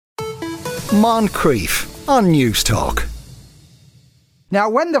Moncrief on News Talk. Now,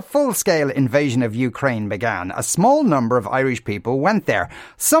 when the full-scale invasion of Ukraine began, a small number of Irish people went there.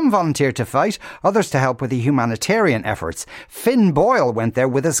 Some volunteered to fight, others to help with the humanitarian efforts. Finn Boyle went there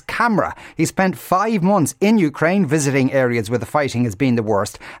with his camera. He spent 5 months in Ukraine visiting areas where the fighting has been the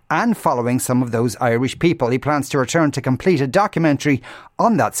worst and following some of those Irish people. He plans to return to complete a documentary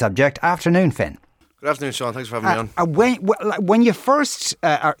on that subject. Afternoon, Finn. Good afternoon, Sean. Thanks for having me on. When you first,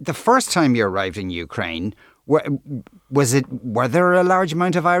 the first time you arrived in Ukraine, were there a large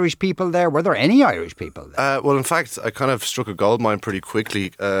amount of Irish people there? Were there any Irish people there? Well, in fact, I kind of struck a goldmine pretty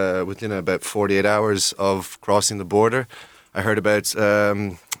quickly. Within about 48 hours of crossing the border, I heard about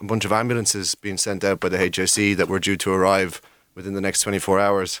a bunch of ambulances being sent out by the HSE that were due to arrive within the next 24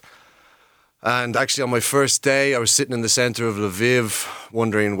 hours. And actually, on my first day, I was sitting in the centre of Lviv,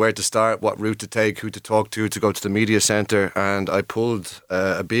 wondering where to start, what route to take, who to talk to go to the media centre. And I pulled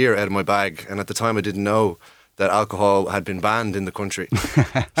a beer out of my bag. And at the time, I didn't know that alcohol had been banned in the country.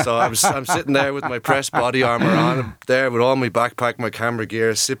 So I'm sitting there with my press body armour on, there with all my backpack, my camera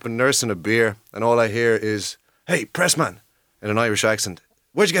gear, nursing a beer. And all I hear is, "Hey, pressman," in an Irish accent.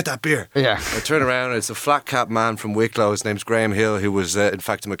 "Where'd you get that beer?" Yeah. I turn around and it's a flat-cap man from Wicklow. His name's Graham Hill, who was, in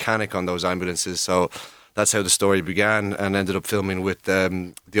fact, a mechanic on those ambulances. So that's how the story began, and ended up filming with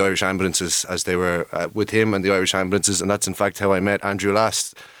the Irish ambulances as they were with him and the Irish ambulances. And that's, in fact, how I met Andrew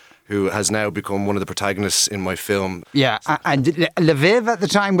Last, who has now become one of the protagonists in my film. Yeah, and Lviv at the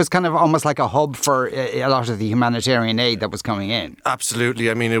time was kind of almost like a hub for a lot of the humanitarian aid that was coming in. Absolutely.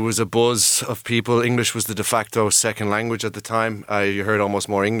 I mean, it was a buzz of people. English was the de facto second language at the time. You heard almost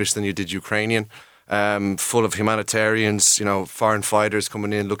more English than you did Ukrainian. Full of humanitarians, foreign fighters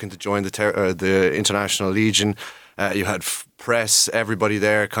coming in looking to join the International Legion. You had press, everybody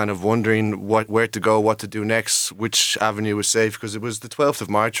there kind of wondering where to go, what to do next, which avenue was safe, because it was the 12th of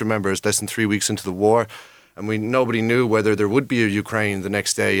March, remember, it's less than 3 weeks into the war, and nobody knew whether there would be a Ukraine the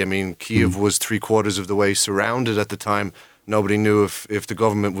next day. I mean, Kyiv was 3/4 of the way surrounded at the time. Nobody knew if the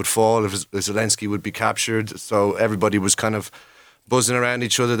government would fall, if Zelensky would be captured, so everybody was kind of buzzing around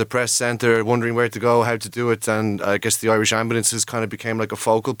each other, the press centre, wondering where to go, how to do it. And I guess the Irish ambulances kind of became like a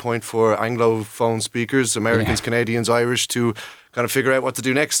focal point for Anglophone speakers, Americans, Canadians, Irish, to kind of figure out what to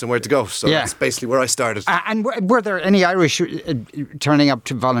do next and where to go. So that's basically where I started. And were there any Irish turning up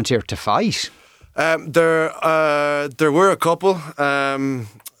to volunteer to fight? There were a couple.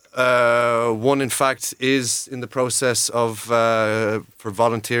 One, in fact, is in the process of for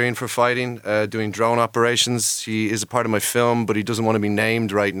volunteering for fighting, doing drone operations. He is a part of my film, but he doesn't want to be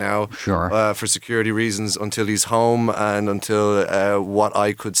named right now. Sure. For security reasons, until he's home and until what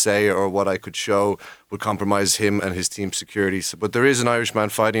I could say or what I could show would compromise him and his team's security. But there is an Irishman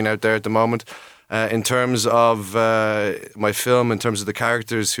fighting out there at the moment. In terms of my film, in terms of the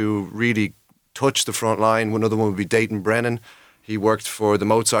characters who really touch the front line, another one would be Dayton Brennan. He worked for the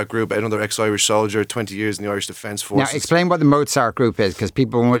Mozart Group, another ex-Irish soldier, 20 years in the Irish Defence Forces. Now, explain what the Mozart Group is, because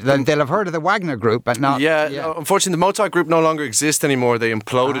people, they'll have heard of the Wagner Group, but not... Yeah, unfortunately, the Mozart Group no longer exists anymore. They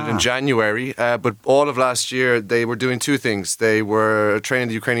imploded in January, but all of last year, they were doing two things. They were training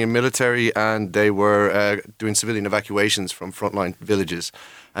the Ukrainian military, and they were doing civilian evacuations from frontline villages.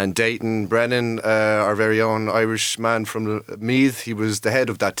 And Dayton Brennan, our very own Irish man from Meath, he was the head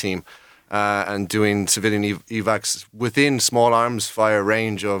of that team. And doing civilian evacs within small arms fire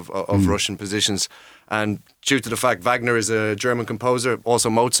range of Russian positions. And due to the fact Wagner is a German composer, also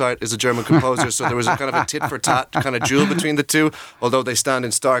Mozart is a German composer, so there was a kind of a tit-for-tat kind of duel between the two, although they stand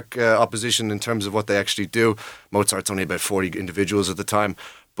in stark opposition in terms of what they actually do. Mozart's only about 40 individuals at the time.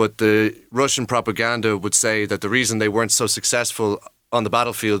 But the Russian propaganda would say that the reason they weren't so successful on the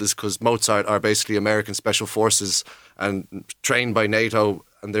battlefield is because Mozart are basically American special forces and trained by NATO,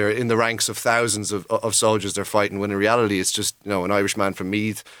 and they're in the ranks of thousands of soldiers they're fighting, when in reality it's just an Irishman from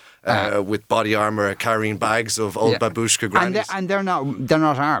Meath with body armour, carrying bags of old babushka grannies. And they're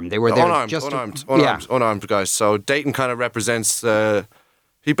not armed. They were unarmed guys. So Dayton kind of represents...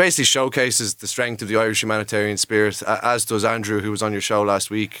 he basically showcases the strength of the Irish humanitarian spirit, as does Andrew, who was on your show last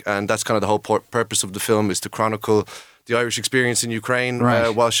week. And that's kind of the whole purpose of the film, is to chronicle the Irish experience in Ukraine,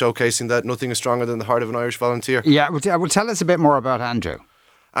 while showcasing that nothing is stronger than the heart of an Irish volunteer. Yeah, well, tell us a bit more about Andrew.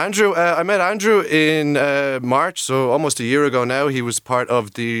 I met Andrew in March, so almost a year ago now. He was part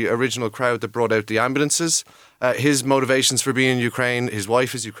of the original crowd that brought out the ambulances. His motivations for being in Ukraine, his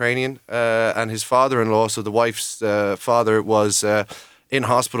wife is Ukrainian, and his father-in-law, so the wife's father, was in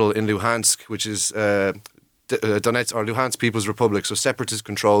hospital in Luhansk, which is Donetsk or Luhansk People's Republic, so separatist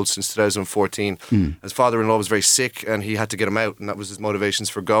controlled since 2014. His father-in-law was very sick and he had to get him out, and that was his motivations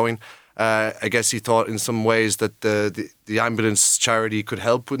for going. I guess he thought in some ways that the ambulance charity could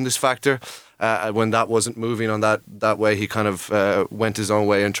help in this factor. When that wasn't moving on that way, he kind of went his own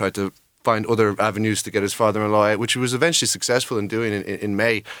way and tried to find other avenues to get his father-in-law out, which he was eventually successful in doing in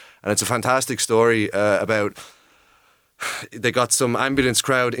May. And it's a fantastic story about... They got some ambulance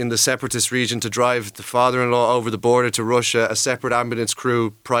crowd in the separatist region to drive the father-in-law over the border to Russia. A separate ambulance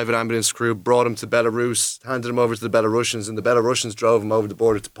crew, private ambulance crew, brought him to Belarus, handed him over to the Belarusians, and the Belarusians drove him over the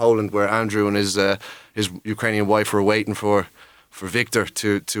border to Poland, where Andrew and his Ukrainian wife were waiting for Victor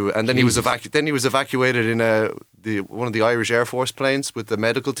to and then he was evacuated in one of the Irish Air Force planes with the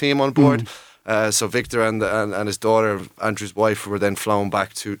medical team on board. So Victor and his daughter, Andrew's wife, were then flown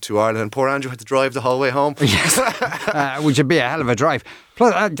back to Ireland. And poor Andrew had to drive the whole way home. Yes, which would be a hell of a drive.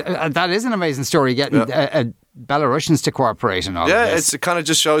 Plus, that is an amazing story, getting Belarusians to cooperate and all of this. It kind of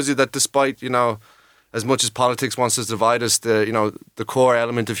just shows you that despite, as much as politics wants to divide us, the core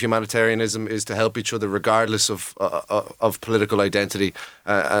element of humanitarianism is to help each other regardless of political identity.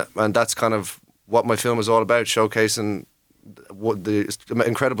 And that's kind of what my film is all about, showcasing what the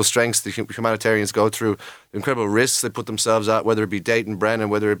incredible strengths the humanitarians go through, the incredible risks they put themselves at, whether it be Dayton Brennan,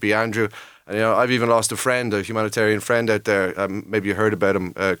 whether it be Andrew. And I've even lost a humanitarian friend out there. Maybe you heard about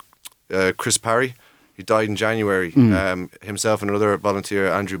him, Chris Parry. He died in January. Himself and another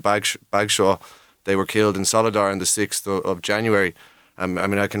volunteer, Andrew Bagshaw, they were killed in Solidar on the 6th of January.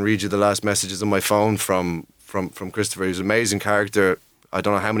 I can read you the last messages on my phone from Christopher. He's an amazing character. I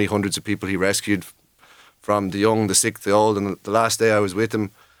don't know how many hundreds of people he rescued, from the young, the sick, the old. And the last day I was with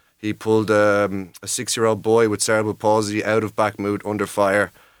him, he pulled a 6-year-old boy with cerebral palsy out of Bakhmut under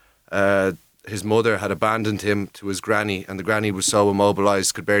fire. His mother had abandoned him to his granny, and the granny was so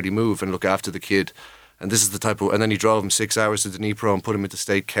immobilised, could barely move and look after the kid. And this is the type of... And then he drove him 6 hours to Dnipro and put him into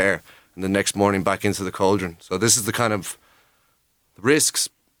state care, and the next morning back into the cauldron. So this is the kind of risks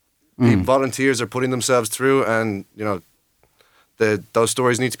the volunteers are putting themselves through, and, those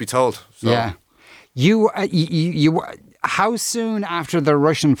stories need to be told. So. Yeah. You how soon after the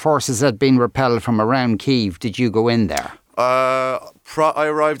Russian forces had been repelled from around Kyiv did you go in there? I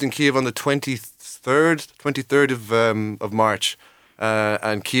arrived in Kyiv on the 23rd of March,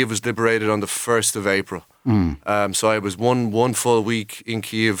 and Kyiv was liberated on the 1st of April. So I was one full week in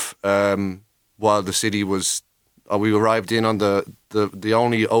Kyiv while the city was... we arrived in on the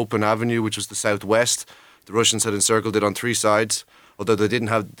only open avenue, which was the southwest. The Russians had encircled it on 3 sides, although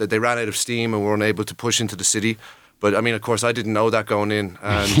they ran out of steam and were unable to push into the city. But of course, I didn't know that going in.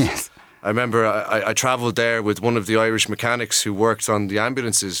 And yes. I remember I travelled there with one of the Irish mechanics who worked on the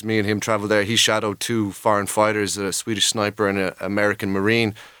ambulances. Me and him travelled there. He shadowed 2 foreign fighters, a Swedish sniper and an American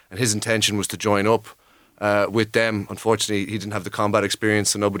Marine, and his intention was to join up with them. Unfortunately, he didn't have the combat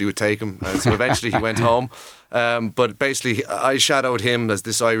experience, so nobody would take him. And so eventually he went home. But basically, I shadowed him as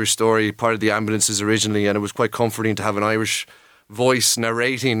this Irish story, part of the ambulances originally, and it was quite comforting to have an Irish voice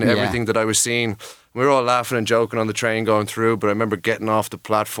narrating everything that I was seeing. We were all laughing and joking on the train going through, but I remember getting off the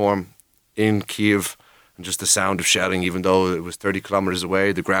platform in Kyiv and just the sound of shouting, even though it was 30 kilometres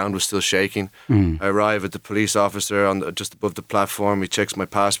away, the ground was still shaking. I arrive at the police officer just above the platform. He checks my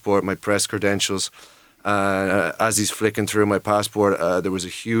passport, my press credentials. As he's flicking through my passport, there was a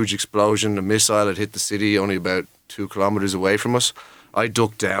huge explosion. A missile had hit the city only about 2 kilometres away from us. I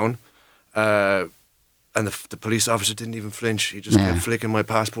ducked down. And the police officer didn't even flinch. He just kept flicking my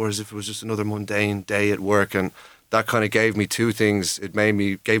passport as if it was just another mundane day at work. And that kind of gave me 2 things. It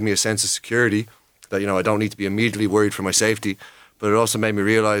gave me a sense of security that, I don't need to be immediately worried for my safety. But it also made me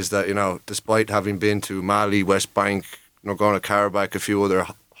realise that, despite having been to Mali, West Bank, Nagorno-Karabakh, a few other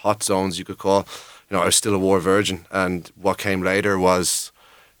hot zones you could call, I was still a war virgin. And what came later was,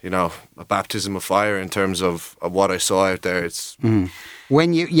 a baptism of fire in terms of what I saw out there. It's...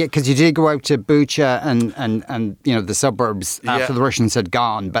 When because you did go out to Bucha and the suburbs after the Russians had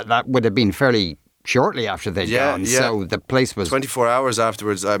gone, but that would have been fairly shortly after they'd gone. Yeah. So the place was 24 hours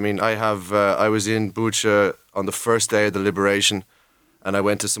afterwards. I was in Bucha on the first day of the liberation, and I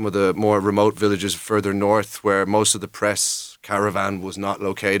went to some of the more remote villages further north where most of the press caravan was not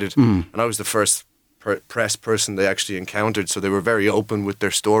located, and I was the first press person they actually encountered, so they were very open with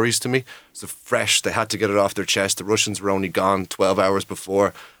their stories to me. So fresh, they had to get it off their chest. The Russians were only gone 12 hours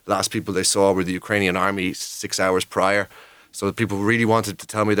before. The last people they saw were the Ukrainian army 6 hours prior. So the people really wanted to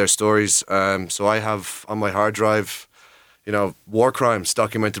tell me their stories. So I have on my hard drive, war crimes,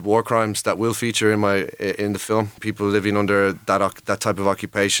 documented war crimes that will feature in the film. People living under that type of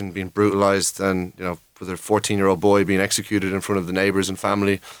occupation, being brutalized, and for their 14-year-old boy being executed in front of the neighbors and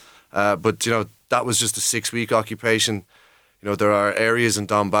family. But that was just a 6-week occupation. There are areas in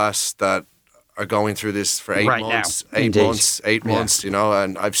Donbass that are going through this for 8 Right months, now. 8 Indeed. months, 8 months, you know,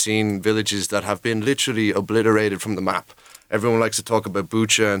 and I've seen villages that have been literally obliterated from the map. Everyone likes to talk about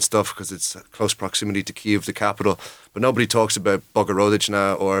Bucha and stuff because it's close proximity to Kyiv, the capital, but nobody talks about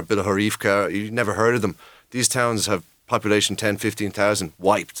Bogorodichna or Bilohorivka. You've never heard of them. These towns have population 10, 15,000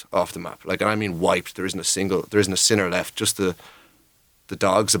 wiped off the map. Like, and I mean wiped. There isn't a sinner left. Just the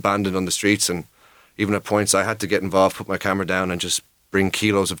dogs abandoned on the streets. And even at points I had to get involved, put my camera down and just bring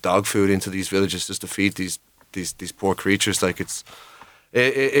kilos of dog food into these villages just to feed these poor creatures. Like,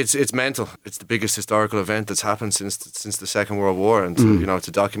 it's mental. It's the biggest historical event that's happened since the Second World War, and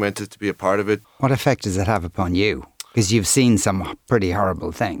to document it, to be a part of it. What effect does it have upon you? Because you've seen some pretty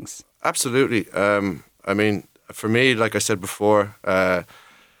horrible things. Absolutely. I mean, for me, like I said before,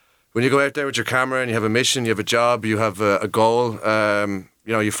 when you go out there with your camera and you have a mission, you have a job, you have a goal,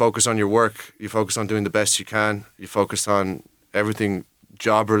 you focus on your work, you focus on doing the best you can, you focus on everything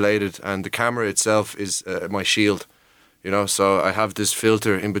job related, and the camera itself is my shield. So I have this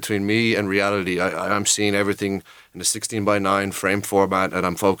filter in between me and reality. I'm seeing everything in a 16:9 frame format, and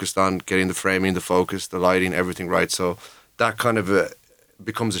I'm focused on getting the framing, the focus, the lighting, everything right. So that kind of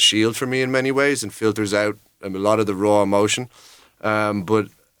becomes a shield for me in many ways and filters out a lot of the raw emotion. But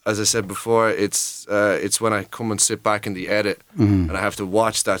as I said before, it's when I come and sit back in the edit and I have to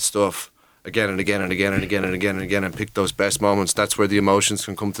watch that stuff again and again and again and again and again and again and pick those best moments. That's where the emotions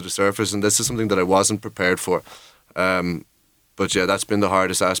can come to the surface, and this is something that I wasn't prepared for. But yeah, that's been the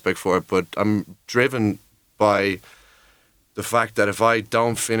hardest aspect for it. But I'm driven by the fact that if I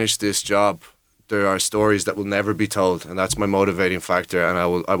don't finish this job, there are stories that will never be told, and that's my motivating factor. And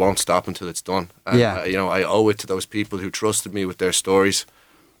I won't stop until it's done. And, I owe it to those people who trusted me with their stories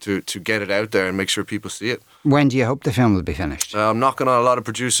to get it out there and make sure people see it. When do you hope the film will be finished? I'm knocking on a lot of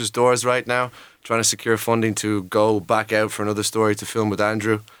producers' doors right now, trying to secure funding to go back out for another story to film with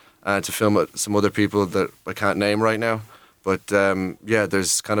Andrew. To film with some other people that I can't name right now. But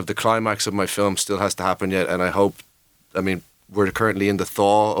there's kind of the climax of my film still has to happen yet, and we're currently in the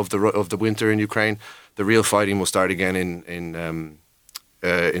thaw of the winter in Ukraine. The real fighting will start again in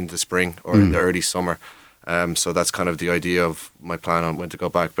the spring or in the early summer. So that's kind of the idea of my plan on when to go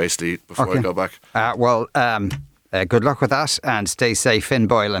back, basically, before I go back. Good luck with that, and stay safe. Finn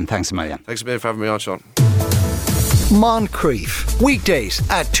Boyle, and thanks a million. Thanks a million for having me on, Sean. Moncrief, weekdays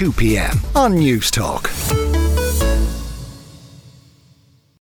at 2 p.m. on News Talk.